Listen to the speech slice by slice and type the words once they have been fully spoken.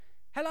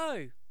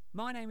Hello,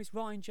 my name is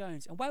Ryan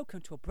Jones and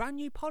welcome to a brand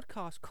new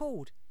podcast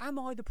called Am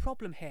I the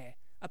Problem Here?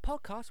 A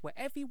podcast where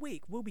every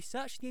week we'll be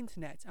searching the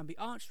internet and be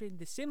answering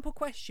the simple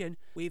question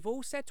we've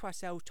all said to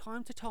ourselves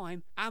time to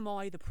time, am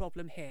I the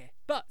problem here?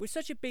 But with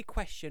such a big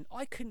question,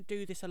 I couldn't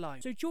do this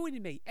alone. So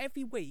joining me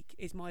every week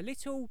is my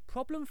little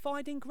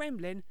problem-finding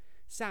gremlin,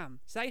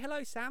 Sam. Say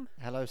hello, Sam.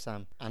 Hello,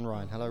 Sam. And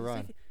Ryan. Hello,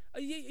 Ryan. Are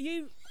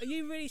you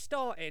really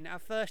starting our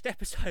first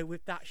episode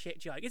with that shit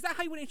joke? Is that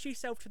how you want to introduce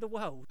yourself to the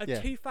world? A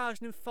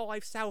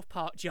 2005 South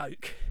Park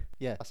joke?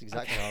 Yeah, that's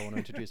exactly how I want to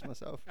introduce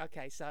myself.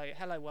 Okay, so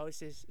hello, well,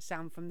 this is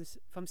Sam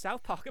from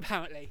South Park,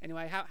 apparently.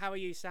 Anyway, how are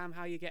you, Sam?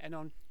 How are you getting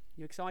on?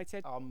 You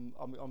excited? I'm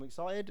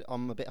excited.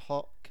 I'm a bit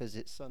hot because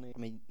it's sunny. I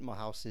mean, my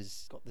house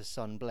has got the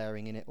sun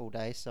blaring in it all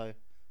day, so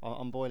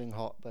I'm boiling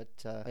hot,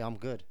 but I'm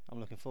good. I'm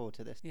looking forward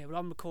to this. Yeah, well,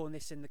 I'm recording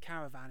this in the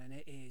caravan, and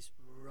it is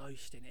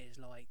roasting. It is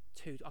like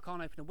I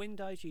can't open the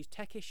windows, use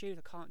tech issues.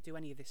 I can't do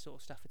any of this sort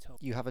of stuff at all.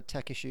 You have a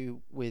tech issue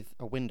with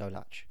a window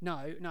latch?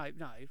 No,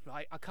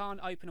 right? I can't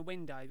open a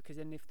window because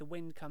then if the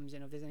wind comes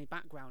in or if there's any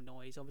background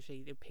noise,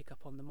 obviously they'll pick up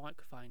on the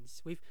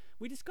microphones.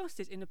 We discussed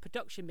this in a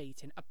production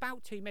meeting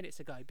about 2 minutes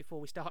ago before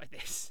we started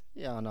this.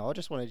 Yeah, I know. I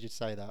just wanted you to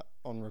say that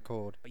on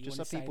record. But you just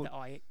want so to say people...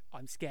 that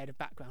I'm scared of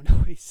background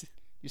noise.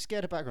 You're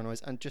scared of background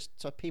noise, and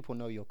just so people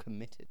know you're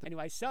committed.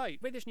 Anyway, so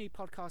with this new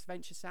podcast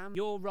venture, Sam,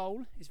 your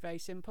role is very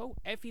simple.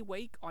 Every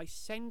week, I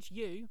send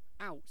you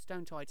out,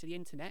 don't I, to the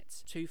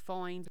internet to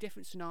find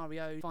different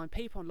scenarios, find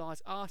people online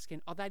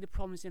asking, are they the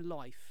problems in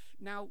life?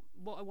 Now,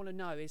 what I want to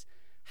know is,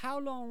 how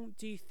long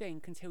do you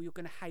think until you're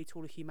going to hate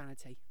all of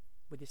humanity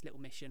with this little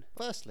mission?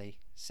 Firstly,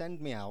 send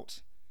me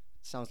out.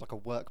 Sounds like a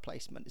work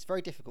placement. It's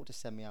very difficult to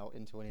send me out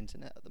into an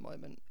internet at the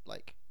moment.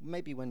 Like,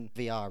 maybe when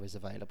VR is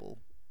available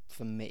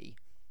for me,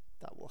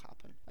 that will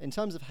happen. In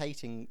terms of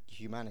hating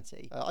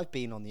humanity, I've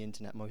been on the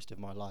internet most of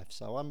my life,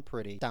 so I'm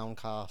pretty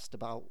downcast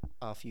about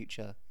our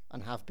future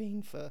and have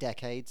been for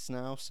decades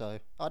now, so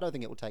I don't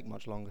think it will take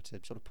much longer to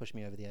sort of push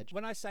me over the edge.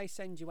 When I say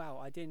send you out,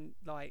 I didn't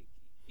like...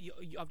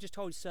 I've just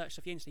told you to search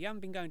stuff on the internet. You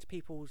haven't been going to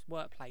people's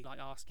workplace, like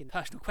asking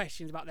personal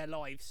questions about their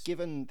lives.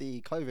 Given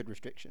the COVID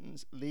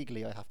restrictions,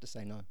 legally I have to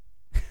say no.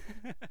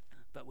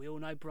 But we all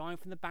know Brian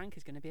from the bank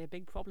is going to be a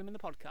big problem in the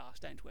podcast,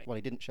 don't we? Well,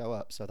 he didn't show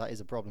up, so that is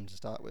a problem to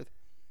start with.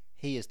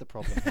 He is the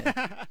problem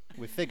here.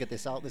 We've figured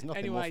this out. There's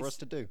nothing more for us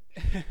to do.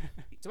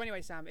 So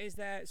anyway, Sam,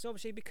 so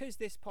obviously because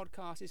this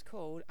podcast is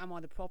called Am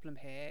I the Problem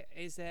Here,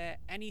 is there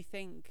have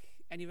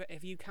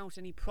you encountered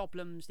any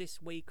problems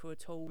this week or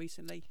at all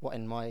recently? What,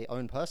 in my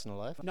own personal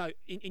life? No,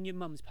 in your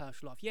mum's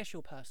personal life. Yes,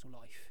 your personal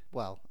life.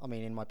 Well, I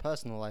mean, in my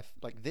personal life,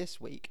 like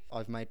this week,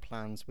 I've made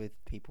plans with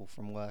people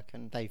from work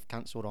and they've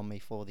cancelled on me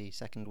for the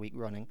second week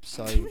running.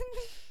 So...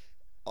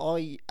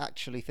 I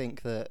actually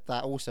think that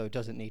also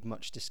doesn't need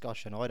much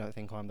discussion. I don't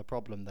think I'm the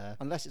problem there,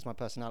 unless it's my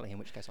personality, in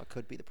which case I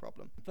could be the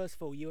problem. First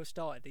of all, you have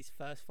started these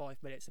first 5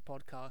 minutes of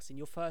podcast, and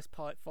your first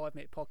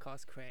 5-minute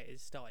podcast career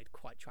has started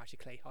quite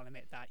tragically. I'll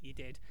admit that. You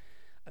did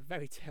a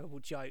very terrible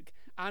joke,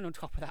 and on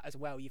top of that as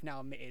well, you've now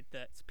admitted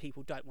that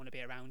people don't want to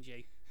be around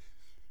you.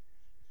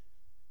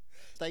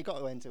 They got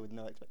to enter with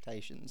no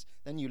expectations,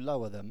 then you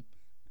lower them,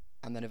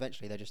 and then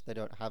eventually they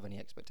don't have any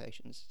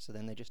expectations, so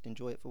then they just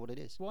enjoy it for what it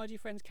is. Why did your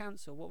friends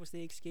cancel? What was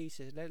the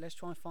excuses? Let's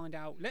try and find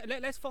out.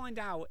 Let's find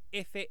out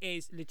if it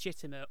is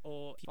legitimate,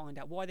 or find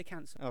out why they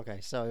cancelled.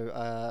 Okay,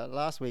 so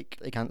last week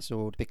they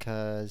cancelled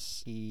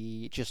because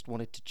he just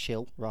wanted to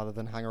chill rather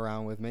than hang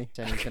around with me.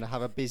 Saying he's going to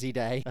have a busy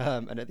day,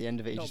 and at the end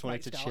of it he just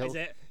wanted to chill. Is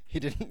it? He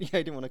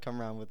didn't want to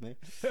come around with me.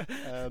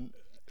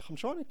 I'm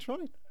trying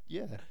to,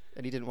 yeah,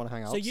 and he didn't want to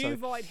hang out. So you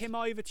invited him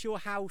over to your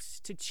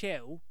house to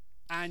chill.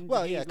 And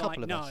well, he's yeah, a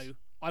couple like, of us. No,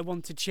 I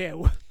want to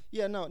chill.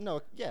 Yeah,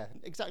 no, yeah,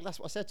 exactly. That's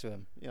what I said to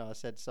him. I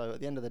said, so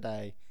at the end of the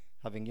day,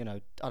 having,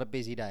 had a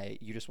busy day,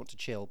 you just want to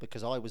chill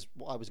because what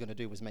I was going to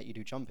do was make you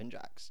do jumping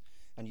jacks.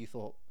 And you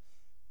thought,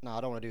 no,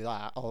 I don't want to do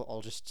that.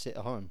 I'll just sit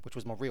at home, which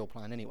was my real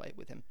plan anyway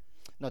with him.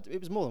 No, it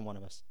was more than one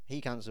of us.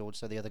 He cancelled,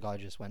 so the other guy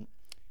just went,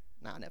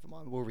 nah, never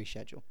mind, we'll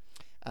reschedule.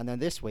 And then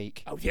this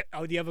week... Oh, yeah,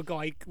 the other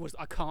guy was,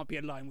 I can't be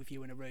alone with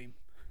you in a room.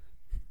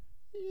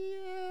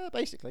 Yeah,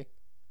 basically.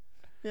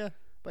 Yeah.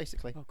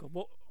 Basically. Oh God,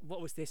 what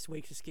was this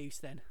week's excuse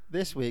then?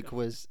 This week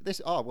was this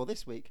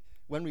week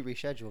when we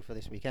rescheduled for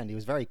this weekend, he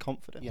was very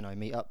confident,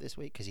 meet up this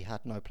week because he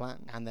had no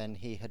plan, and then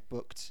he had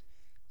booked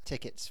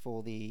tickets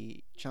for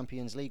the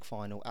Champions League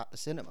final at the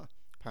cinema.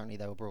 Apparently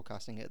they were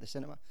broadcasting it at the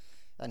cinema,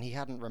 and he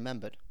hadn't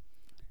remembered.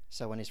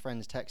 So when his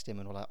friends texted him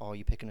and were like, "Oh, are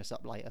you picking us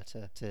up later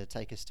to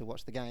take us to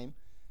watch the game?"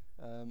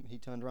 He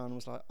turned around and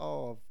was like,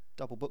 "Oh, I've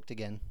double booked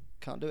again.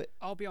 Can't do it."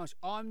 I'll be honest,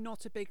 I'm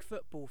not a big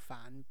football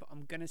fan, but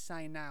I'm going to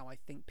say now, I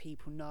think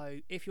people know,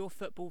 if you're a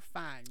football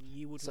fan,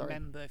 you would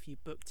remember if you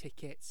booked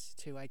tickets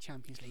to a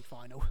Champions League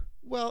final.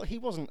 Well, he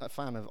wasn't a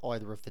fan of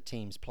either of the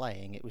teams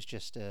playing. It was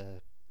just,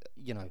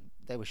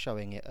 they were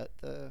showing it at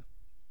the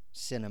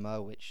cinema,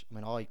 which, I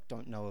mean, I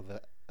don't know of a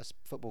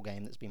football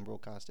game that's been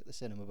broadcast at the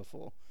cinema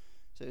before.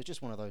 So it was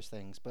just one of those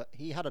things. But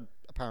he had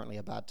apparently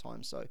a bad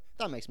time, so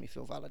that makes me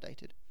feel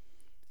validated.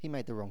 He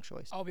made the wrong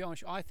choice. I'll be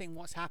honest, I think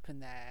what's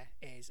happened there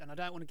is, and I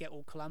don't want to get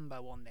all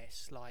Columbo on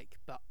this,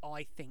 but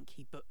I think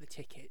he booked the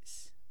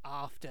tickets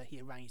after he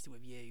arranged it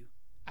with you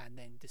and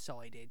then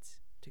decided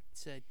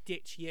to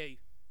ditch you.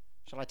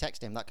 Shall I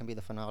text him? That can be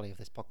the finale of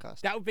this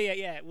podcast. That would be it,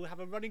 yeah. We'll have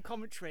a running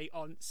commentary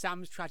on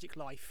Sam's tragic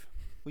life.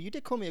 Well, you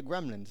did call me a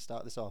gremlin to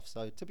start this off,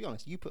 so to be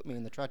honest, you put me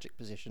in the tragic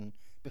position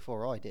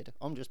before I did.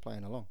 I'm just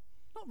playing along.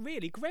 Not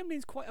really.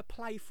 Gremlin's quite a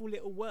playful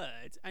little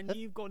word, and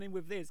you've gone in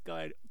with this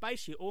going,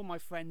 basically all my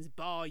friends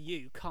bar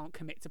you can't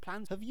commit to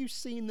plans. Have you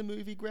seen the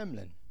movie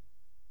Gremlin?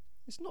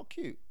 It's not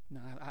cute. No,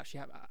 I've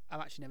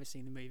actually never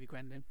seen the movie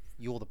Gremlin.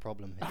 You're the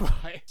problem here.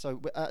 Right. So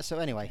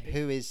anyway,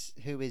 who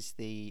is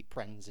the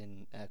friends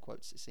in air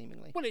quotes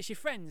seemingly? Well, it's your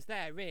friends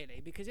there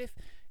really, because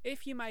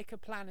if you make a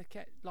plan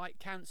like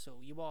cancel,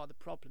 you are the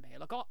problem here.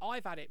 Like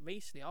I've had it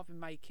recently. I've been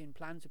making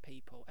plans with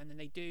people, and then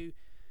they do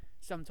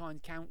sometimes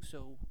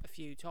cancel a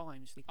few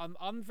times.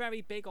 I'm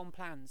very big on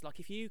plans. Like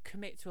if you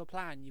commit to a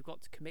plan, you've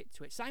got to commit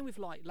to it. Same with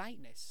like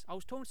lateness. I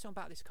was talking to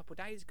someone about this a couple of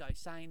days ago,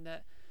 saying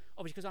that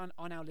obviously because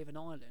I now live in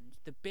Ireland,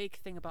 the big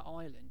thing about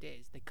Ireland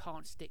is they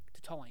can't stick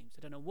to times.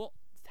 I don't know what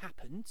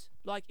happened.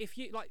 Like if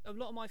you like a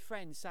lot of my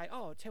friends say,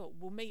 oh, tell you what,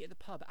 we'll meet at the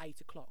pub at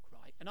 8 o'clock,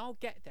 right? And I'll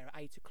get there at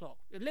 8 o'clock,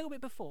 a little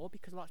bit before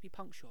because I like to be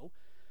punctual,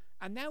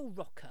 and they'll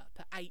rock up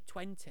at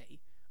 8:20.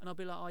 And I'll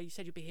be like, oh, you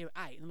said you'd be here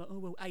at 8. And they're like, oh,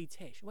 well,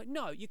 8-ish. I'm like,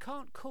 no, you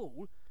can't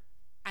call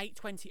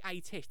 8:20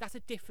 8-ish. That's a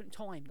different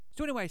time.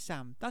 So anyway,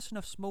 Sam, that's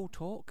enough small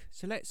talk.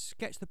 So let's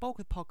get to the bulk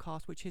of the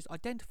podcast, which is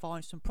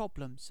identifying some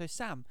problems. So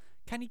Sam,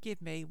 can you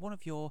give me one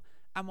of your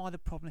Am I the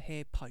Problem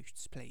Here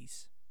posts,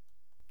 please?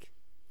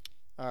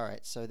 All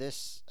right, so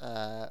this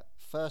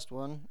first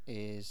one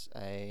is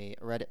a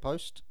Reddit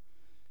post.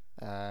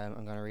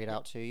 I'm going to read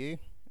out to you.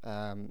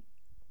 And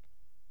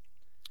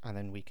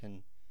then we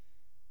can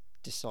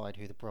decide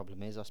who the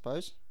problem is, I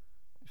suppose,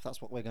 if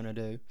that's what we're going to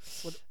do.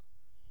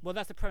 Well,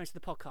 that's the premise of the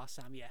podcast,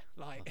 Sam, yeah.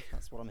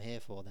 That's what I'm here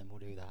for, then we'll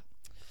do that.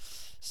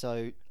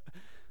 So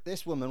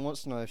this woman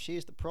wants to know if she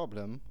is the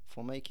problem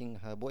for making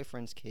her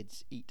boyfriend's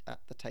kids eat at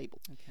the table.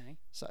 Okay.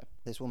 So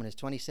this woman is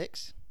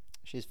 26,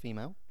 she's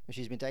female, and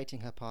she's been dating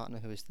her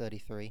partner who is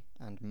 33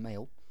 and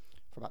male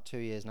for about 2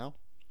 years now.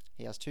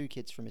 He has 2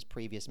 kids from his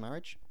previous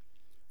marriage,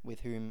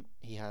 with whom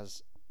he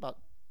has about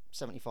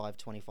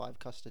 75-25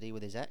 custody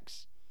with his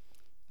ex.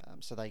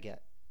 So they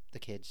get the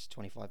kids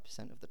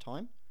 25% of the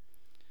time.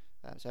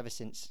 So ever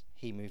since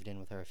he moved in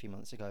with her a few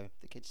months ago,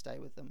 the kids stay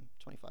with them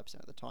 25%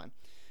 of the time.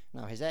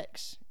 Now his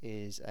ex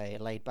is a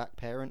laid-back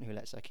parent who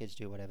lets her kids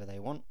do whatever they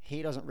want.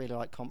 He doesn't really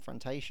like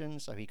confrontation,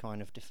 so he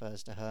kind of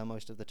defers to her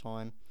most of the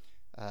time.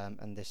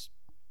 And this,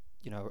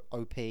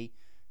 OP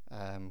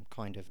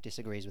kind of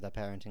disagrees with her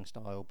parenting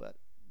style, but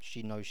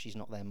she knows she's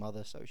not their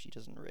mother, so she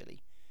doesn't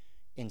really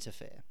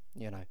interfere,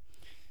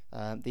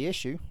 The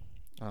issue,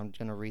 I'm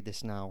going to read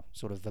this now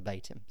sort of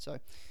verbatim. So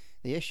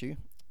the issue,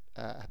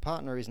 her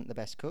partner isn't the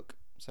best cook,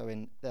 so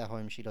in their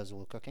home she does all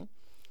the cooking.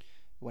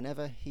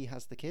 Whenever he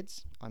has the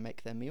kids, I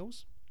make their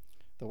meals.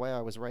 The way I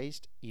was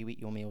raised, you eat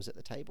your meals at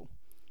the table.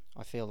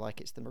 I feel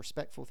like it's the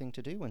respectful thing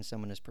to do when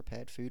someone has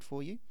prepared food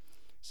for you.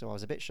 So I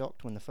was a bit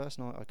shocked when the first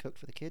night I cooked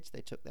for the kids,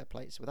 they took their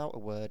plates without a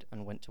word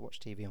and went to watch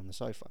TV on the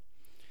sofa.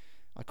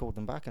 I called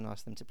them back and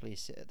asked them to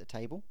please sit at the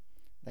table.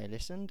 They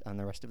listened, and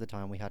the rest of the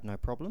time we had no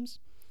problems.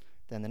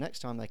 Then the next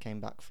time they came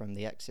back from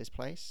the ex's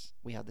place,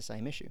 we had the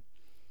same issue.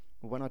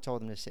 When I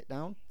told them to sit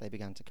down, they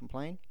began to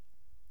complain.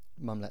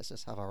 Mum lets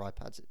us have our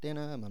iPads at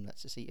dinner, Mum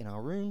lets us eat in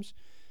our rooms.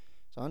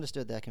 So I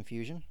understood their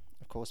confusion.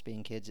 Of course,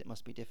 being kids, it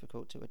must be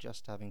difficult to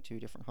adjust to having 2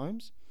 different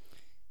homes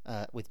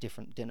with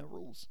different dinner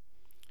rules.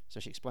 So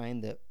she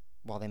explained that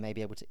while they may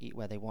be able to eat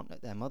where they want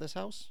at their mother's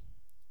house,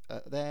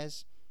 at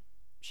theirs,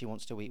 she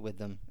wants to eat with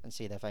them and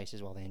see their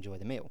faces while they enjoy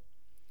the meal.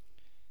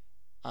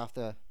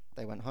 After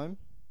they went home,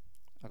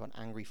 I got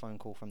an angry phone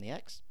call from the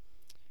ex.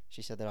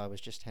 She said that I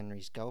was just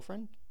Henry's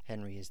girlfriend.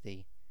 Henry is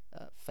the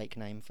fake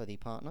name for the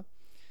partner,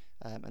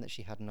 and that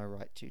she had no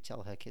right to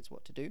tell her kids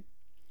what to do.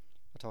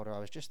 I told her I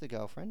was just the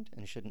girlfriend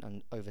and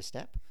shouldn't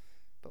overstep,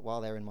 but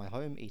while they're in my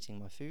home eating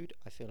my food,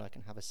 I feel I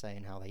can have a say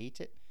in how they eat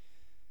it.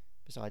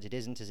 Besides, it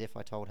isn't as if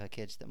I told her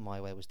kids that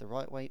my way was the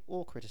right way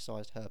or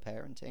criticised her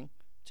parenting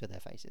to their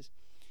faces.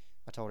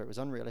 I told her it was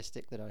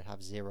unrealistic that I'd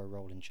have 0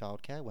 role in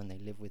childcare when they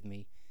live with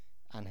me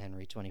and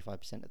Henry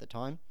 25% of the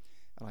time,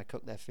 and I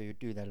cook their food,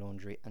 do their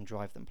laundry, and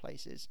drive them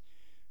places.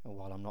 And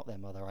while I'm not their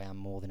mother, I am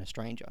more than a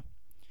stranger.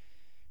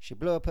 She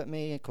blew up at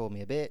me and called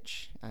me a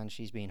bitch, and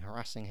she's been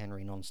harassing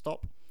Henry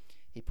non-stop.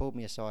 He pulled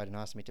me aside and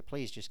asked me to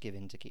please just give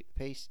in to keep the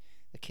peace.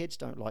 The kids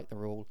don't like the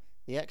rule,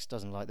 the ex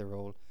doesn't like the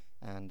rule,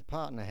 and the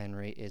partner,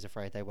 Henry, is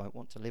afraid they won't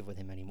want to live with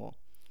him anymore.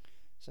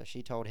 So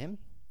she told him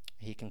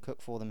he can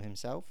cook for them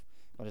himself,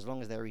 but as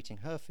long as they're eating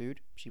her food,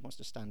 she wants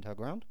to stand her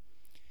ground.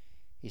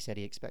 He said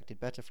he expected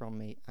better from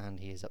me, and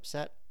he is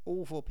upset.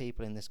 All 4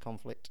 people in this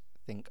conflict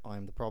think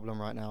I'm the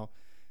problem right now,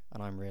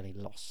 and I'm really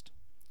lost.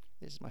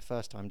 This is my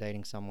first time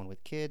dating someone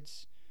with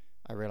kids.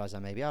 I realise I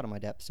may be out of my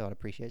depth, so I'd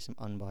appreciate some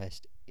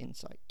unbiased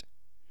insight.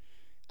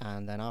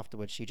 And then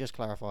afterwards, she just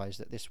clarifies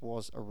that this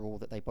was a rule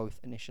that they both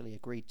initially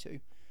agreed to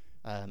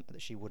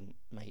that she wouldn't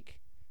make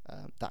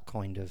that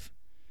kind of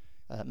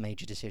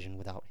major decision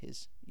without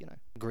his,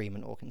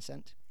 agreement or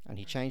consent. And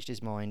he changed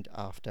his mind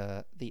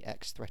after the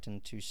ex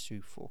threatened to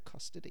sue for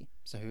custody.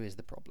 So who is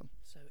the problem?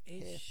 So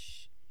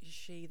is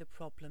she the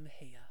problem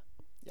here?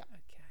 Yeah.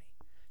 Okay.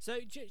 So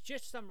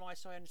just to summarise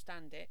so I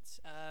understand it.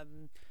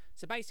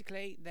 So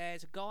basically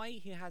there's a guy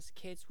who has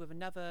kids with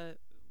another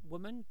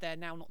woman. They're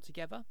now not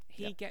together.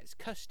 He gets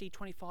custody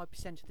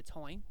 25% of the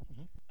time.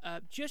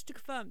 Just to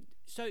confirm,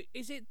 so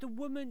is it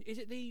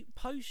the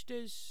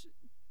poster's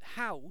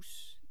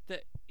house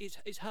that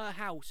is her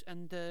house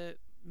and the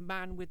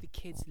man with the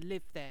kids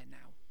live there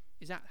now?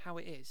 Is that how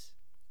it is?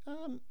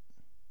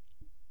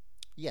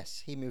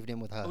 Yes, he moved in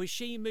with her. Or is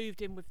she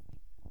moved in with...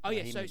 Oh,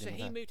 yeah, so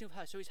he her. moved in with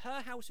her. So it's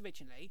her house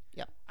originally.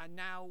 Yeah. And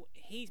now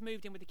he's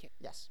moved in with the kids.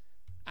 Yes.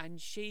 And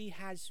she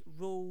has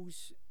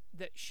rules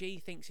that she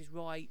thinks is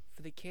right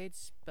for the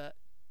kids, but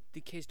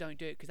the kids don't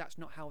do it because that's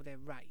not how they're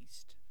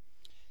raised.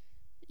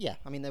 Yeah,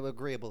 I mean, they were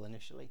agreeable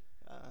initially,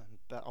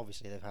 but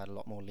obviously they've had a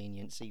lot more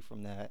leniency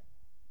from their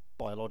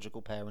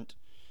biological parent,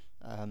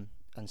 and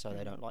so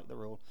they don't like the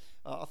rule.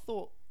 I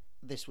thought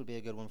this would be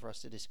a good one for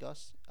us to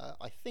discuss.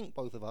 I think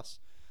both of us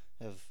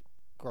have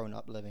grown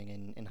up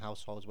living in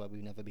households where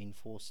we've never been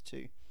forced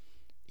to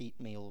eat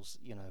meals,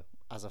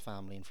 as a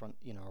family in front,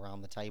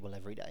 around the table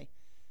every day.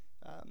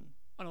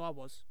 Oh, no, I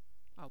was.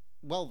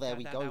 Well, there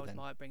we go that was then.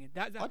 my upbringing.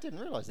 I didn't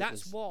realise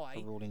that's was why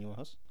a rule in your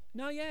house.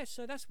 No, yeah,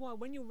 so that's why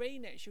when you're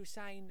reading it, she was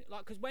saying,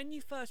 like, because when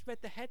you first read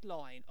the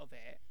headline of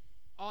it,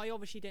 I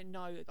obviously didn't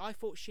know. I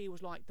thought she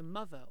was like the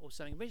mother or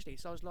something originally.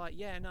 So I was like,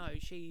 yeah, no,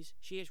 she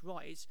is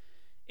right.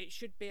 It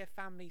should be a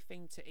family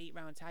thing to eat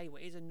round a table.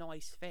 It is a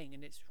nice thing,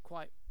 and it's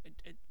quite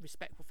a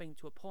respectful thing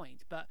to a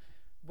point. But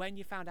when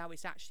you found out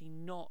it's actually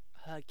not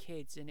her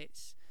kids, and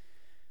it's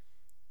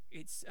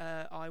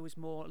I was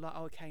more like,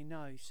 okay,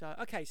 no. So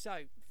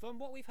from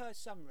what we've heard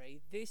summary,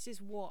 this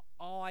is what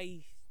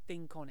I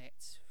think on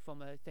it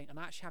from a thing, and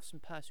I actually have some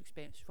personal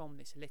experience from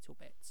this a little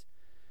bit.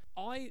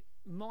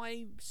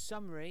 My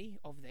summary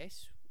of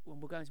this, when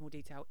we'll go into more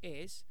detail,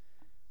 is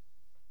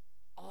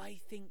I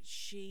think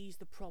she's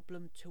the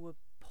problem to a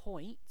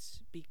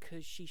point,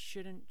 because she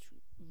shouldn't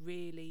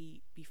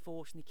really be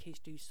forcing the kids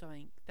to do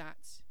something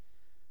that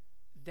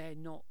they're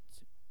not.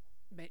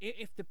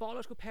 If the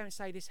biological parents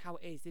say this is how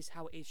it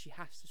is, she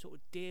has to sort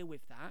of deal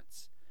with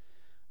that.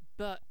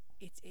 But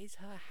it is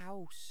her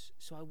house,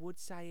 so I would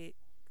say it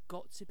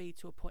got to be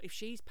to a point. If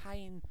she's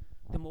paying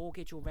the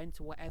mortgage or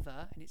rent or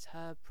whatever, and it's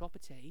her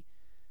property,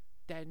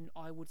 then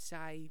I would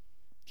say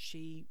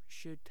she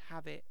should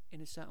have it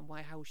in a certain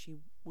way how she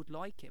would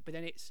like it. But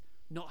then it's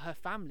not her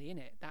family,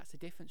 innit? That's a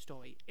different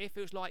story. If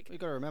it was like, You've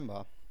got to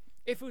remember,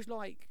 if it was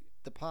like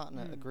the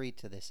partner agreed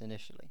to this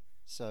initially,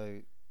 so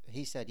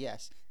he said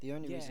yes. The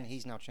only reason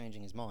he's now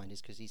changing his mind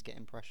is because he's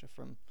getting pressure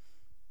from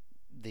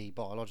the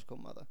biological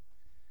mother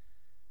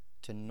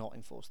to not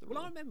enforce the rule.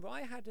 Well, I remember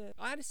I had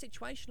a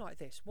situation like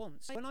this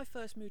once. When I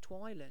first moved to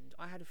Ireland,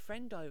 I had a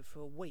friend over for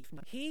a week.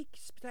 He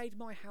stayed in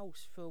my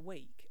house for a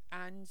week,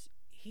 and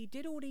he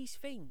did all these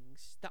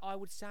things that I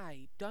would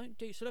say don't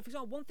do. So, for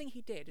example, one thing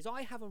he did is,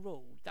 I have a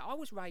rule that I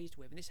was raised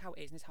with, and this is how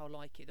it is, and this is how I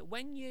like it, that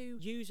when you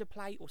use a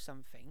plate or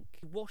something,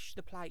 you wash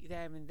the plate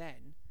there and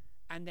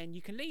then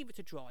you can leave it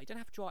to dry. You don't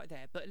have to dry it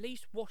there, but at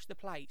least wash the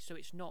plate so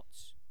it's not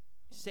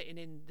sitting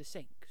in the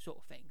sink, sort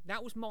of thing.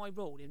 That was my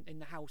rule in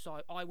the house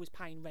I was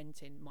paying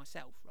rent in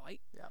myself,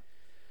 right? Yeah.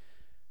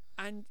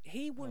 And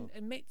he wouldn't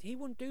he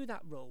wouldn't do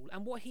that rule.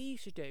 And what he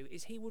used to do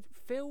is he would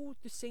fill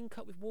the sink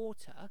up with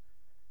water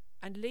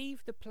and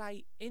leave the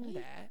plate in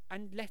there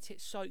and let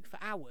it soak for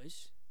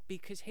hours,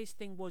 because his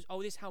thing was,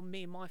 oh, this is how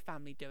me and my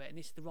family do it, and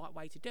this is the right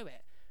way to do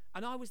it.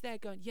 And I was there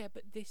going, yeah,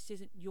 but this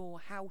isn't your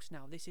house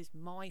now. This is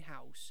my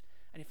house.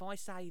 And if I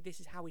say this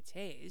is how it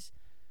is,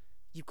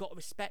 you've got to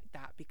respect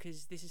that,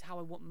 because this is how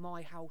I want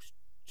my house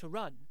to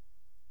run.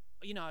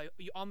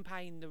 I'm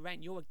paying the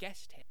rent. You're a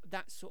guest here.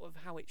 That's sort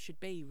of how it should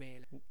be,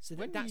 really. So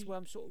that's where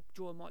I'm sort of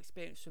drawing my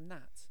experience from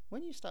that.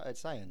 When you started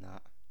saying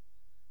that,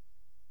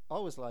 I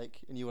was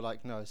like, and you were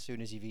like, no, as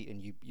soon as you've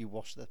eaten, you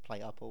wash the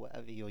plate up or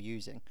whatever you're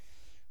using.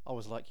 I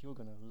was like, you're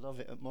going to love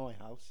it at my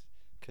house,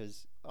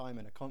 because I'm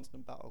in a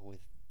constant battle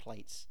with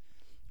plates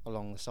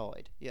along the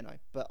side,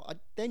 But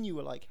then you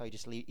were like, oh,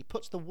 he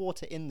puts the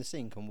water in the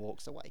sink and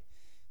walks away.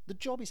 The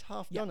job is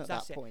half done at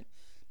that point.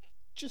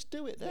 Just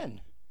do it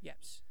then.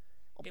 Yes.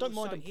 I don't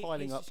mind them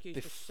piling up.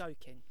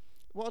 Soaking.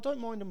 Well, I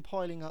don't mind them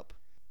piling up,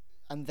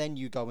 and then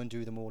you go and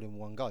do them all in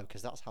one go,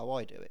 because that's how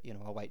I do it.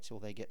 I wait till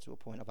they get to a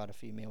point, I've had a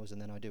few meals,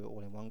 and then I do it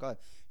all in one go.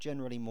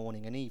 Generally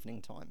morning and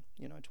evening time,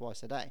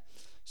 twice a day.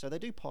 So they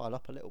do pile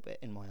up a little bit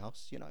in my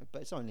house,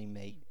 but it's only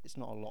me. It's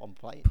not a lot on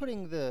plate.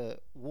 Putting the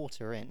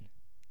water in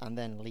and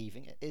then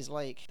leaving it is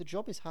like, the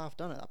job is half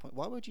done at that point.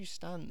 Why would you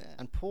stand there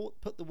and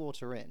put the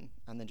water in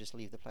and then just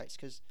leave the plates?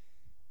 Because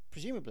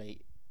presumably,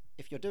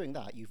 if you're doing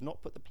that, you've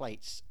not put the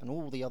plates and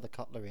all the other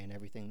cutlery and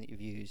everything that you've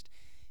used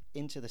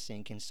into the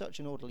sink in such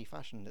an orderly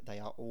fashion that they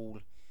are all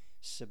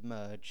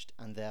submerged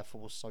and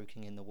therefore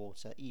soaking in the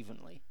water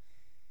evenly.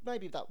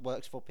 maybe if that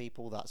works for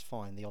people, that's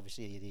fine.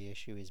 Obviously the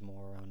issue is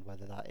more around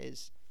whether that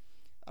is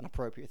an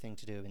appropriate thing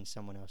to do in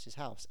someone else's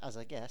house. As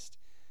a guest,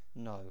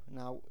 no.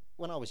 Now,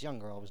 when I was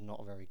younger, I was not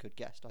a very good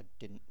guest. I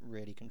didn't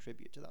really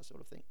contribute to that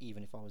sort of thing,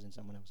 even if I was in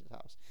someone else's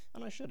house,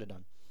 and I should have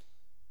done.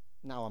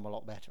 Now I'm a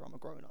lot better. I'm a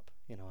grown-up.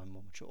 I'm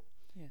more mature.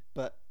 Yeah.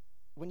 But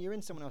when you're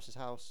in someone else's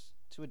house,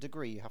 to a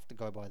degree, you have to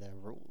go by their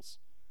rules.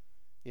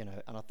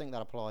 And I think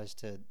that applies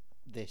to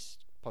this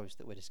post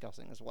that we're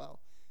discussing as well.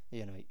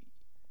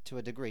 To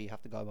a degree, you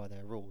have to go by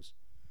their rules.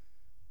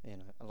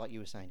 And like you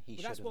were saying, he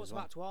should have as well.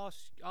 That's what I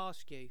was about to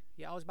ask you.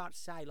 Yeah, I was about to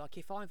say, like,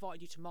 if I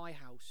invited you to my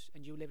house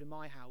and you live in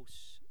my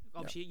house,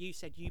 obviously you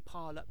said you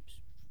pile up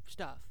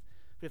stuff,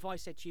 but if I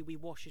said to you, we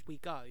wash as we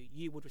go,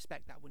 you would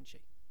respect that, wouldn't you?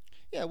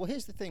 Yeah, well,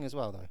 here's the thing as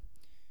well, though.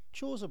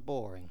 Chores are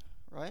boring,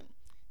 right?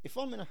 If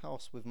I'm in a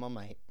house with my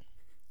mate,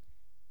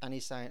 and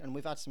he's saying, and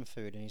we've had some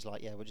food, and he's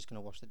like, yeah, we're just going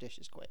to wash the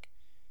dishes quick.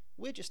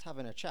 We're just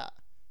having a chat,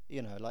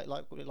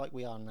 like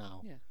we are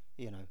now.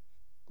 Yeah.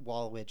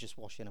 While we're just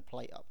washing a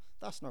plate up.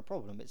 That's no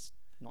problem. It's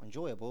not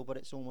enjoyable, but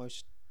it's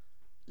almost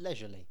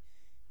leisurely.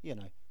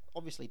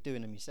 Obviously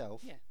doing them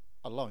yourself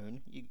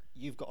alone,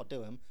 you've got to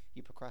do them.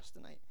 You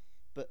procrastinate.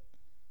 But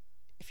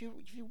if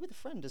you're with a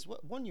friend as well,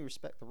 one, you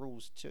respect the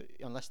rules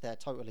unless they're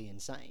totally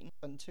insane,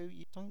 and two,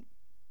 you don't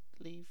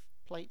leave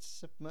plates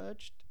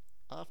submerged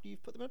after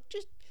you've put them up.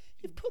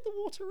 You've put the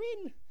water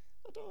in.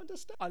 I don't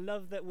understand. I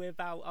love that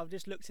I've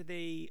just looked at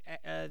the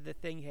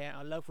thing here.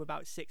 I love we're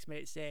about 6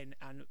 minutes in,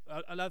 and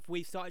I love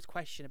we started this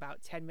question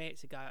about 10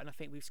 minutes ago, and I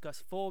think we've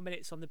discussed 4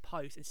 minutes on the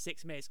post and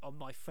 6 minutes on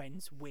my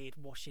friend's weird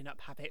washing up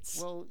habits.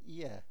 Well,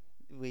 yeah,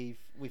 we've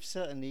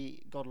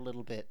certainly got a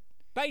little bit.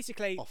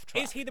 Basically, off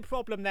track. Is he the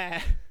problem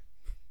there?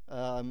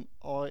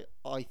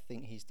 I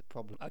think he's the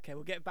problem. Okay,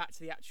 we'll get back to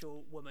the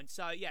actual woman.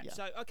 So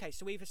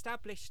so we've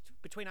established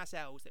between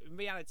ourselves that in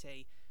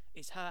reality,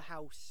 it's her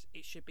house,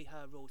 it should be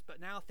her rules. But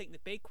now I think the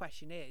big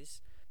question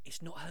is,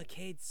 it's not her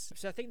kids.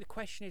 So I think the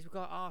question is we've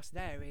got to ask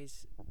there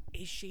is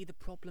she the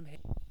problem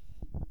here?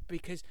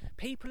 Because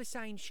people are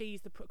saying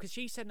she's because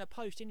she said in a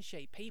post, didn't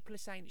she? People are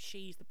saying that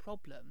she's the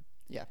problem.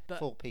 Yeah, but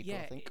full people,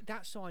 I think.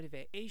 That side of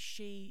it, is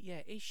she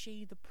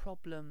the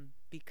problem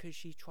because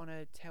she's trying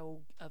to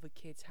tell other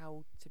kids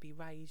how to be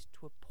raised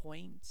to a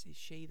point? Is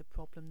she the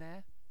problem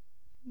there?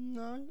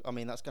 No. I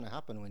mean, that's going to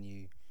happen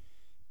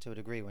to a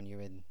degree when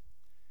you're in.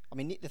 I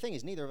mean, the thing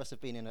is, neither of us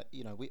have been in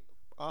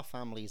our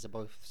families are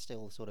both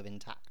still sort of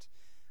intact.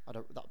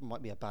 That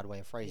might be a bad way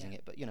of phrasing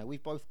it, but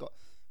we've both got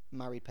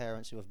married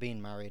parents who have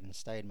been married and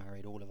stayed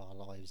married all of our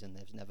lives, and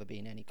there's never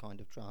been any kind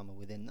of drama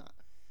within that,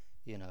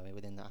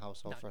 within that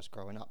household for us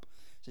growing up.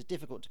 So it's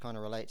difficult to kind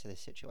of relate to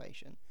this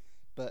situation,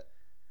 but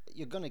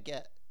you're gonna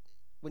get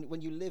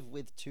when you live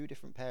with two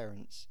different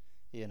parents,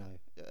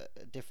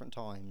 at different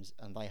times,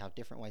 and they have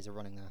different ways of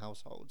running their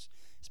households,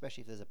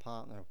 especially if there's a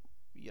partner,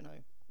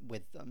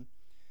 with them.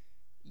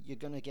 You're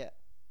going to get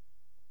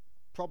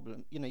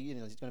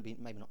there's going to be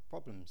maybe not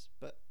problems,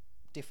 but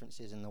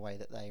differences in the way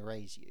that they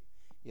raise you,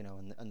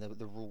 and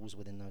the rules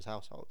within those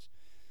households.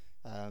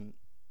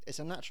 It's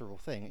a natural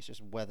thing. It's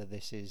just whether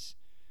this is,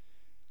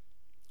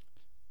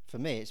 for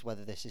me, it's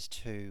whether this is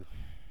too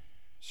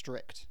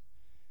strict,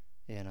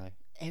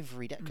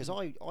 every day. Because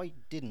I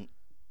didn't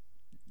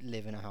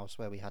live in a house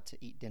where we had to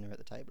eat dinner at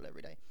the table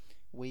every day.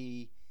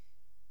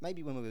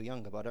 Maybe when we were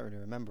younger, but I don't really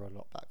remember a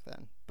lot back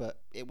then.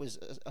 But it was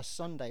a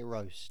Sunday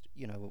roast.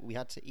 We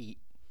had to eat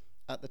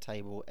at the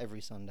table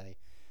every Sunday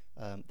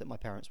that my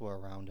parents were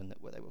around and that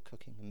they were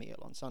cooking a meal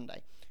on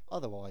Sunday.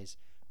 Otherwise,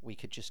 we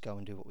could just go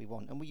and do what we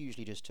want. And we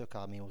usually just took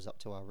our meals up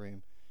to our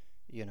room,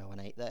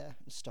 and ate there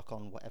and stuck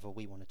on whatever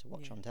we wanted to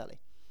watch on telly.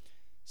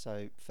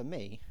 So for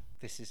me,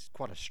 this is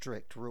quite a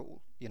strict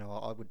rule.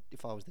 I would,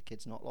 if I was the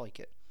kids, not like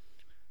it.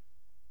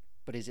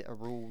 But is it a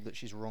rule that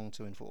she's wrong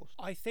to enforce?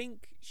 I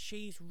think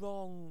she's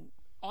wrong.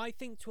 I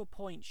think to a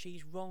point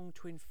she's wrong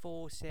to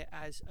enforce it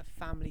as a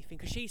family thing.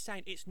 Because she's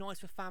saying it's nice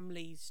for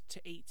families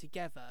to eat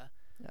together.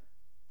 Yeah.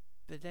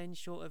 But then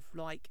sort of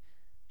like,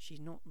 she's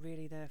not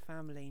really their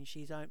family and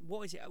she's own.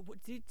 What is it?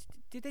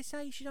 Did they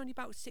say she's only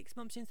about 6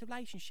 months into the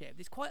relationship?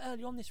 It's quite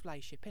early on this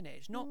relationship, isn't it?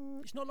 It's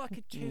not like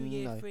a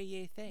 2-year,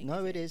 3-year thing.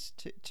 No, it is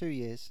 2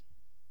 years.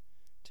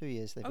 2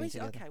 years they've been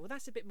together. Okay, well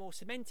that's a bit more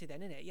cemented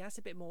then, isn't it? Yeah, that's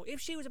a bit more. If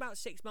she was about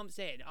 6 months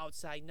in, I would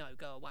say no,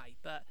 go away.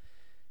 But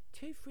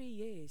 2-3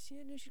 years,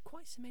 she's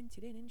quite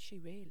cemented in, isn't she?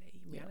 Really,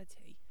 in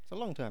reality, it's a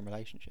long-term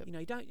relationship.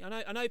 You don't.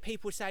 I know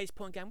people say it's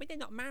point game, but they're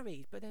not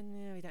married. But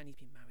then we don't need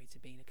to be married to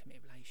be in a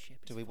committed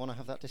relationship. Do we want to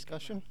have that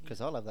discussion?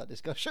 Because I'll have that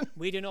discussion.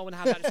 We do not want to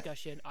have that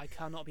discussion. I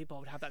cannot be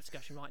bothered to have that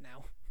discussion right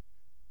now.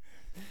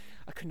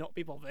 I cannot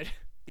be bothered.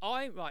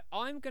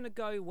 I'm going to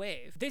go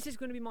with... This is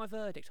going to be my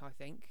verdict, I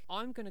think.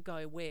 I'm going to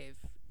go with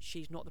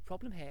she's not the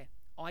problem here.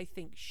 I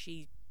think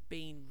she's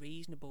been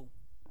reasonable.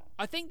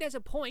 I think there's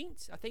a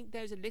point. I think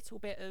there's a little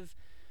bit of...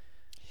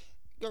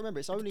 You got to remember,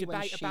 it's only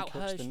when she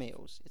cooks the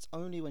meals. It's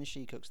only when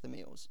she cooks the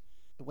meals.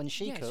 When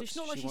she cooks, so it's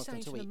not like she she's wants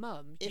saying them to to eat. the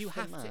mum, you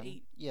have to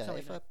eat... Yeah,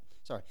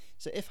 So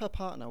if her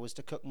partner was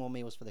to cook more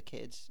meals for the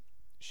kids,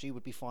 she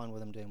would be fine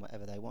with them doing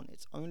whatever they want.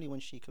 It's only when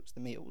she cooks the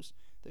meals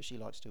that she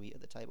likes to eat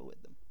at the table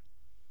with them.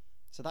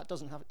 So that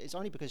doesn't have... It's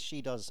only because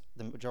she does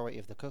the majority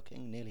of the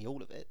cooking, nearly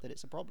all of it, that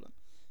it's a problem.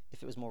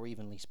 If it was more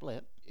evenly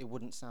split, it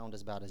wouldn't sound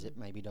as bad as it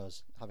maybe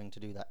does having to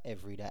do that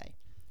every day,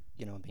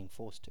 you know, and being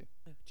forced to.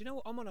 Do you know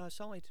what? I'm on her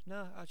side.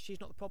 No, she's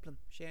not the problem.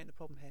 She ain't the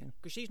problem here,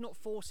 because she's not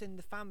forcing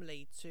the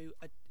family to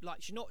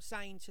like. She's not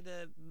saying to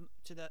the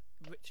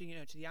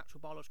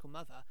actual biological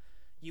mother,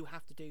 you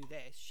have to do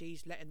this.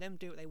 She's letting them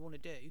do what they want to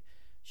do.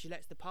 She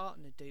lets the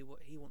partner do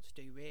what he wants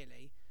to do,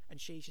 really, and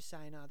she's just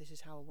saying, "Oh, this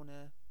is how I want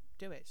to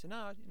do it." So no,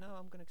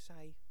 I'm going to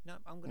say no.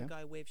 I'm going to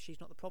go with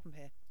she's not the problem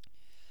here.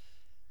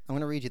 I'm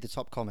going to read you the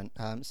top comment.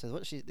 So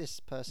what this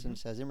person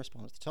says in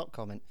response to the top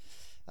comment: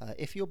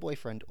 if your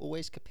boyfriend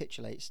always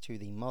capitulates to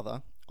the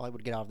mother, I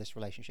would get out of this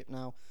relationship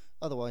now.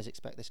 Otherwise,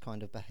 expect this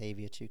kind of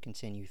behaviour to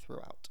continue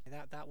throughout.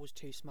 That was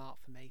too smart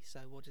for me. So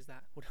what does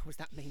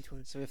that mean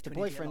to? So if the an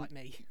boyfriend,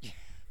 idiot like me.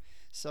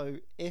 So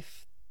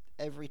if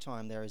every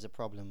time there is a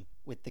problem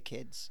with the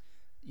kids,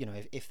 you know,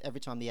 if every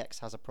time the ex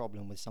has a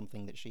problem with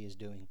something that she is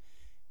doing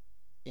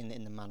in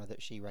the manner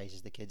that she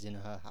raises the kids in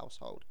her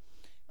household,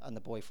 and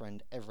the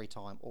boyfriend every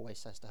time always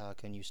says to her,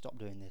 can you stop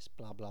doing this,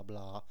 blah blah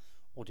blah,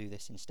 or do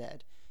this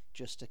instead,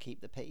 just to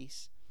keep the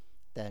peace,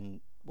 then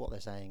what they're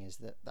saying is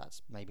that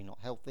that's maybe not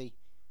healthy,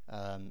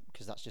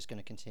 because that's just going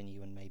to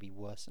continue and maybe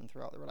worsen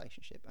throughout the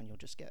relationship, and you'll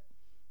just get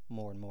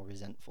more and more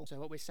resentful. So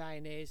what we're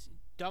saying is,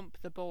 dump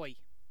the boy.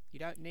 You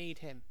don't need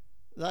him.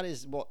 That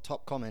is what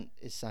top comment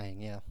is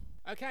saying, yeah.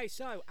 Okay,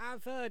 so our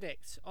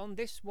verdict on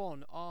this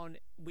one, on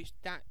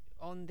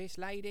this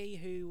lady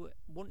who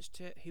wants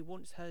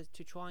her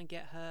to try and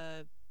get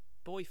her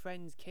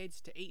boyfriend's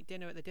kids to eat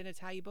dinner at the dinner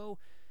table.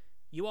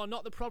 You are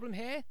not the problem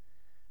here,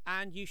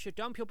 and you should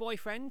dump your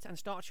boyfriend and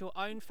start your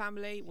own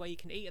family where you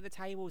can eat at the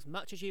table as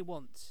much as you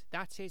want.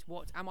 That is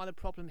what Am I the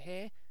Problem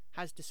Here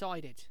has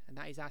decided, and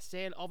that is our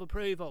seal of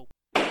approval.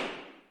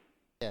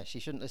 Yeah,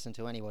 she shouldn't listen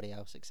to anybody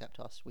else except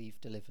us. We've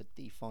delivered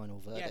the final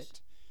verdict.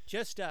 Yes,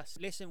 just us.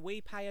 Listen, we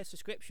pay a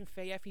subscription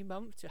fee every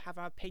month to have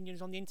our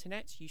opinions on the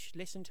internet. You should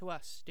listen to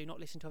us. Do not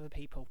listen to other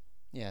people.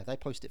 Yeah, they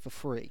post it for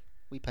free.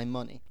 We pay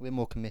money. We're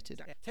more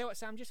committed. Yeah. Tell you what,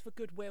 Sam, just for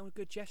goodwill and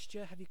good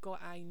gesture, have you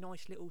got a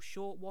nice little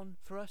short one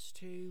for us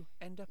to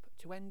end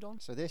on?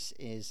 So this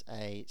is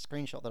a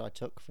screenshot that I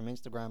took from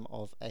Instagram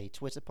of a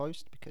Twitter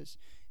post, because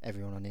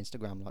everyone on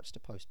Instagram likes to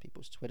post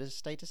people's Twitter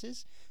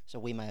statuses, so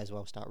we may as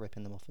well start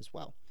ripping them off as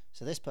well.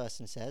 So this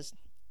person says,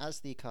 as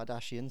the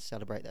Kardashians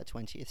celebrate their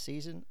 20th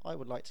season, I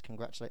would like to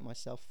congratulate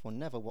myself for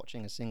never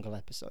watching a single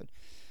episode.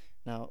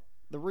 Now,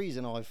 the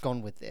reason I've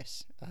gone with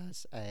this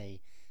as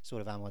a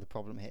sort of am I the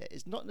problem here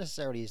is not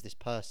necessarily is this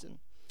person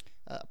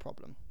a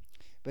problem,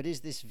 but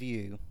is this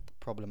view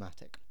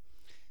problematic?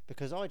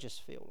 Because I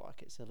just feel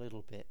like it's a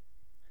little bit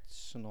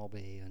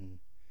snobby and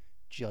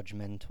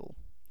judgmental.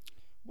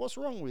 What's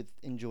wrong with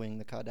enjoying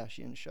the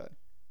Kardashian show?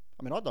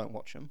 I mean, I don't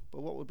watch them,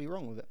 but what would be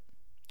wrong with it?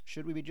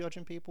 Should we be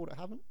judging people that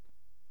haven't?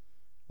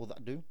 Or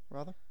that do,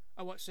 rather?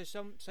 Oh, what?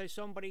 So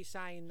somebody's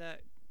saying that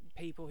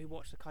people who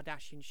watch the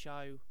Kardashian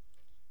show,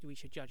 we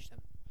should judge them?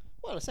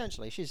 Well,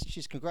 essentially,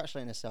 she's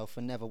congratulating herself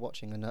for never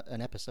watching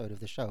an episode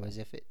of the show, as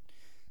if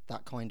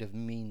that kind of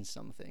means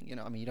something. You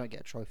know, I mean, you don't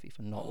get a trophy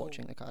for not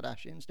watching the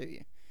Kardashians, do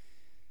you?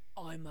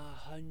 I'm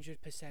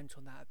 100%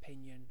 on that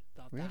opinion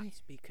of Really?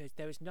 that, because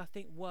there is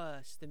nothing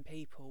worse than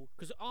people.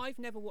 Because I've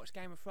never watched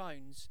Game of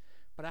Thrones,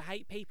 but I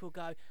hate people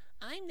go,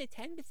 I'm the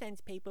 10%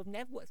 of people who've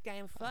never watched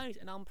Game of Thrones,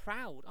 and I'm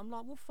proud. I'm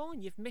like, well,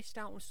 fine, you've missed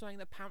out on something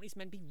that apparently is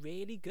meant to be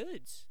really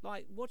good.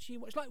 Like, what do you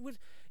watch?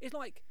 It's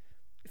like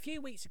a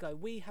few weeks ago,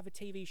 we have a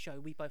TV show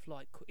we both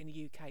like in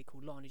the UK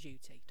called Line of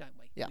Duty, don't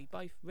we? Yeah. We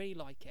both really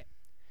like it.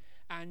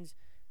 And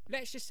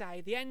let's just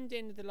say the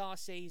ending of the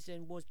last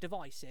season was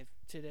divisive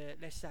to the,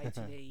 let's say,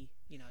 to the,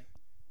 you know,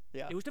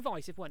 Yeah. it was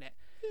divisive, wasn't it?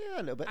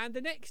 Yeah, a little bit. And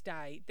the next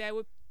day, there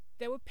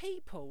were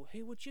people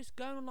who were just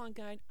going online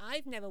going,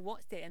 I've never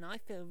watched it and I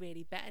feel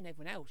really better than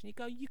everyone else. And you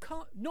go, you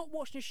can't, not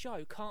watching a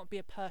show can't be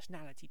a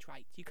personality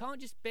trait. You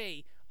can't just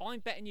be, I'm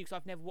better than you because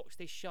I've never watched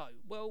this show.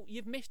 Well,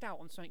 you've missed out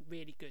on something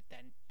really good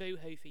then.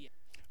 Boo-hoo for you.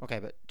 Okay,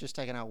 but just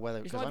taking out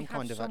whether, because like I'm you have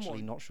kind of actually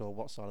someone- not sure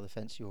what side of the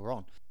fence you were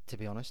on, to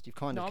be honest. You've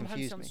kind No, of I'm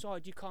having confused some me.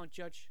 side. You can't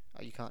judge.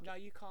 Oh, you can't. No,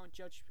 you can't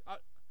judge.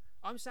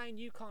 I'm saying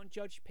you can't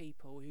judge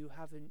people who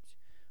haven't.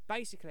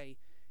 Basically,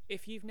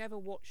 if you've never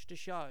watched a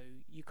show,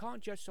 you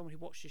can't judge someone who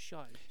watched a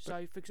show.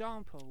 So, for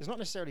example, It's not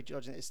necessarily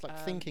judging. It's like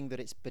thinking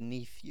that it's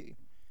beneath you,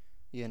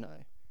 you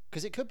know.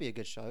 Because it could be a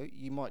good show.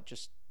 You might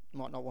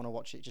not want to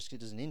watch it just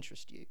because it doesn't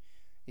interest you,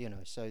 you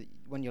know. So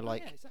when you're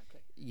like, yeah, exactly.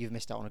 you've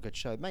missed out on a good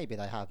show, maybe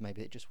they have,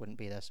 maybe it just wouldn't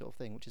be their sort of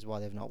thing, which is why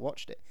they've not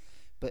watched it.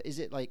 But is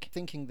it like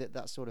thinking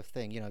that sort of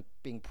thing, you know,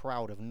 being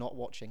proud of not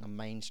watching a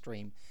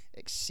mainstream,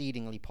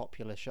 exceedingly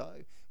popular show,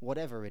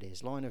 whatever it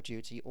is, Line of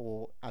Duty,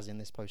 or as in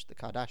this post, the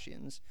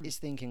Kardashians, is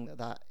thinking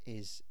that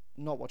is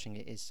not watching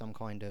it is some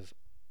kind of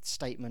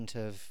statement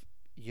of,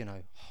 you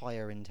know,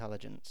 higher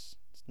intelligence.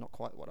 It's not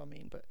quite what I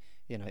mean, but,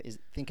 you know, is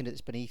thinking that it's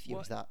beneath you,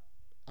 is that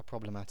a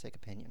problematic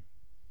opinion?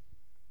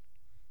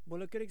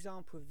 Well, a good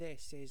example of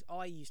this is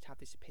I used to have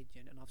this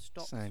opinion, and I've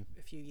stopped Same.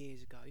 a few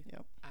years ago.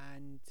 Yep.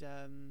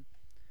 And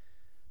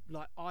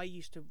like I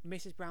used to,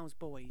 Mrs. Brown's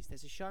Boys.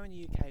 There's a show in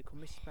the UK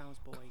called Mrs. Brown's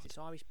Boys. It's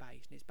Irish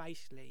based, and it's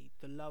basically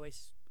the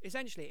lowest.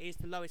 Essentially, it is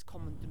the lowest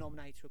common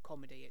denominator of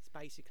comedy. It's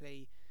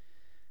basically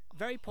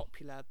very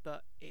popular,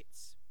 but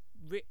it's,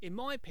 in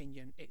my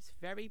opinion, it's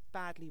very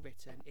badly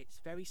written. It's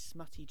very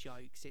smutty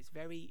jokes. It's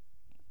very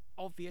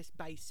obvious,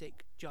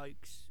 basic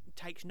jokes.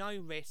 Takes no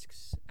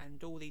risks,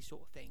 and all these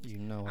sort of things.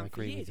 I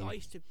agree with you. I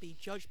used to be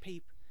judge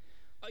people.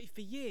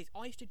 For years,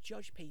 I used to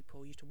judge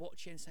people. I used to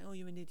watch it and say, "Oh,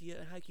 you're an idiot,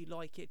 and how can you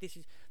like it?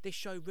 This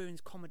show ruins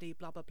comedy,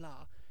 blah blah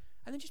blah."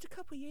 And then just a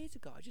couple of years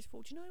ago, I just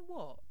thought, you know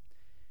what?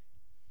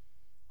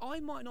 I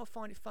might not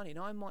find it funny, and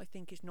I might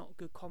think it's not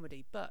good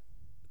comedy, but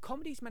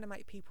comedy's meant to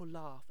make people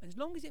laugh, and as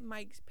long as it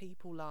makes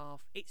people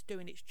laugh, it's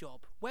doing its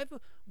job.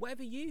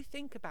 Whatever you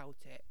think about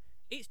it,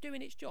 it's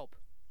doing its job.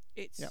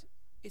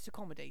 It's a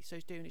comedy, so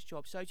it's doing its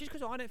job. So just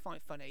because I don't find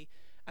it funny,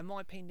 and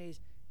my opinion is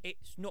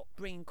it's not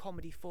bringing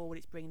comedy forward,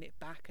 it's bringing it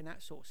back and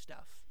that sort of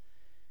stuff.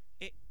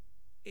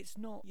 It's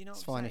not, you know.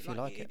 It's fine if you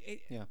like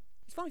it. Yeah.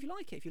 It's fine if you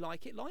like it. If you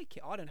like it, like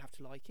it. I don't have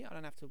to like it. I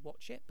don't have to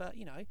watch it. But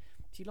you know,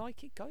 if you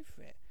like it, go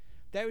for it.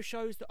 There are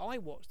shows that I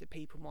watch that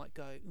people might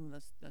go,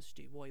 that's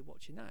stupid. Why are you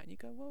watching that? And you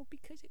go, well,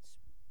 because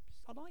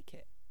I like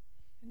it.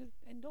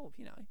 End of,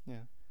 you know.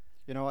 Yeah.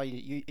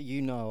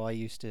 You know, I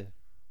used to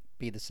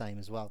be the same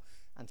as well,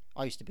 and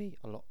I used to be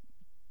a lot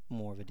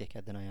more of a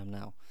dickhead than I am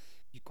now.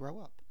 You grow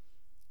up.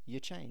 You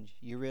change.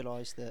 You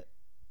realise that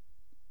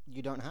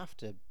you don't have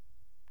to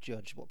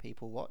judge what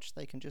people watch.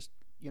 They can just,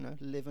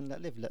 live and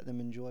let live. Let them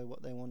enjoy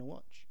what they want to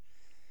watch,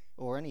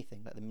 or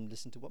anything. Let them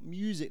listen to what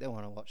music they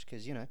want to watch,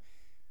 because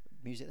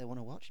music they want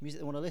to watch, music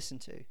they want to listen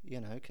to.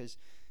 Because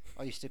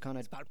I used to kind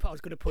of. I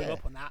was going to pull you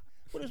up on that.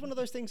 Well, it was one of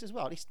those things as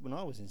well. At least when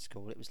I was in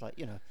school, it was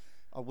like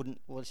I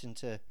wouldn't listen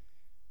to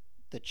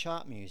the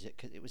chart music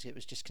because it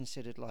was just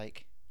considered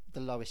like the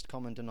lowest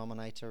common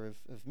denominator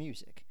of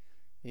music.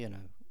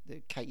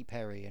 The Katy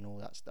Perry and all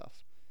that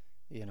stuff,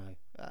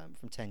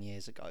 from 10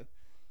 years ago.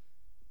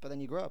 But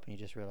then you grow up and you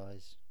just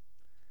realise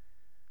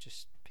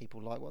just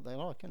people like what they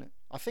like, innit?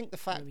 I think the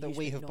fact that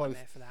we have both...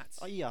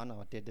 Oh, yeah, I know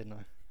I did, didn't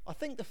I? I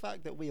think the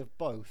fact that we have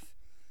both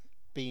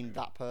been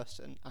that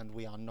person and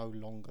we are no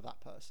longer that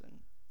person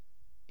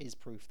is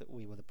proof that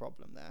we were the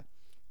problem there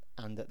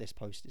and that this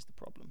post is the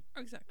problem.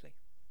 Exactly.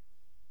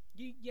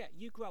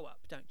 You grow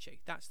up, don't you?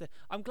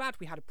 I'm glad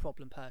we had a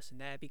problem person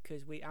there,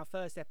 because our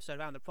first episode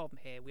around the problem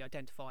here, we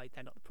identified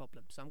they're not the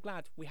problem. So I'm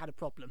glad we had a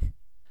problem.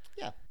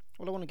 Yeah.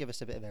 Well, I want to give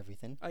us a bit of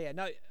everything. Oh yeah,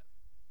 no,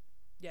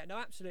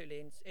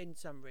 absolutely. In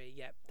summary,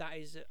 that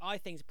is, I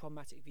think, it's a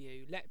problematic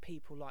view. Let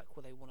people like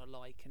what they want to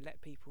like, and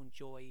let people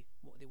enjoy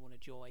what they want to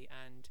enjoy.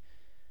 And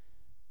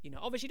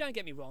obviously, don't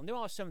get me wrong. There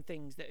are some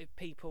things that if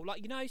people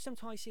like,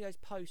 sometimes you see those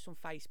posts on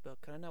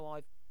Facebook, and I know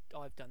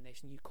I've done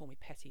this, and you call me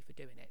petty for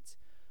doing it.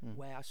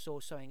 Where I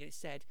saw something and it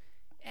said,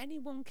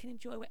 anyone can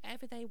enjoy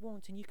whatever they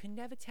want, and you can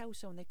never tell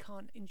someone they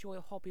can't enjoy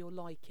a hobby or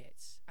like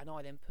it. And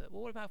I then put,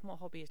 well, what about if my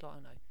hobby is like, I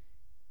don't know,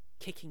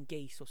 kicking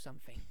geese or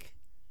something?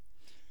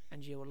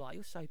 And you were like,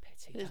 you're so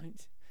petty.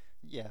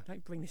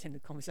 Don't bring this into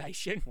the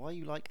conversation. Why are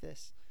you like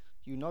this?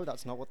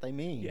 That's not what they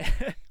mean. Yeah.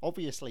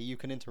 Obviously, you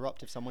can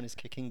interrupt if someone is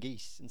kicking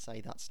geese and say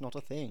that's not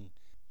a thing.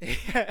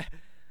 Yeah.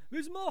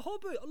 It's my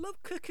hobby. I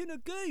love cooking a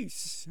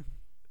goose.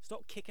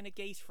 Stop kicking a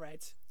geese,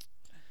 Fred.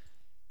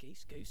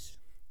 Goose.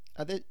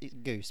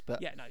 Goose,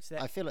 but yeah, no. So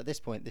I feel at this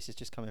point this is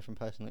just coming from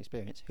personal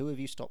experience. Who have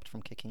you stopped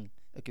from kicking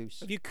a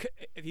goose? Have you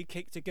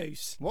kicked a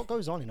goose? What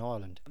goes on in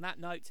Ireland? On that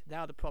note, they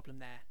are the problem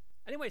there.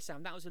 Anyway,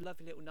 Sam, that was a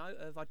lovely little note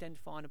of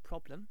identifying a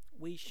problem.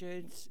 We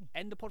should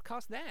end the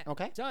podcast there.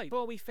 Okay. So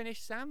before we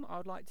finish, Sam,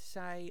 I'd like to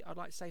say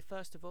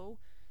first of all,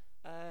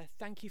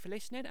 thank you for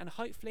listening, and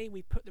hopefully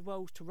we put the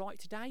roles to right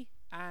today,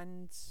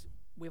 and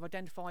we've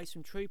identified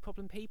some true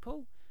problem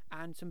people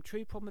and some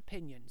true problem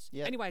opinions.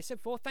 Yep. Anyway, so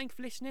before, thank you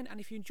for listening,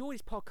 and if you enjoy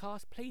this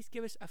podcast, please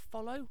give us a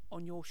follow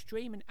on your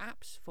streaming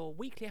apps for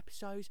weekly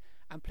episodes,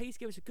 and please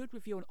give us a good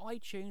review on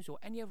iTunes or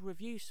any other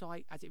review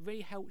site, as it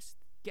really helps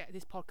get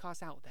this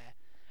podcast out there.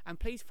 And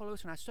please follow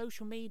us on our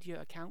social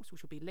media accounts,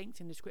 which will be linked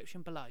in the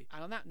description below.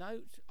 And on that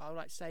note, I would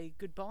like to say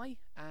goodbye.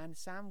 And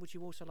Sam, would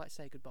you also like to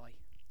say goodbye?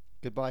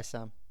 Goodbye,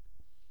 Sam.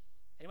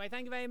 Anyway,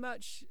 thank you very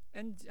much,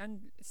 and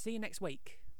see you next week.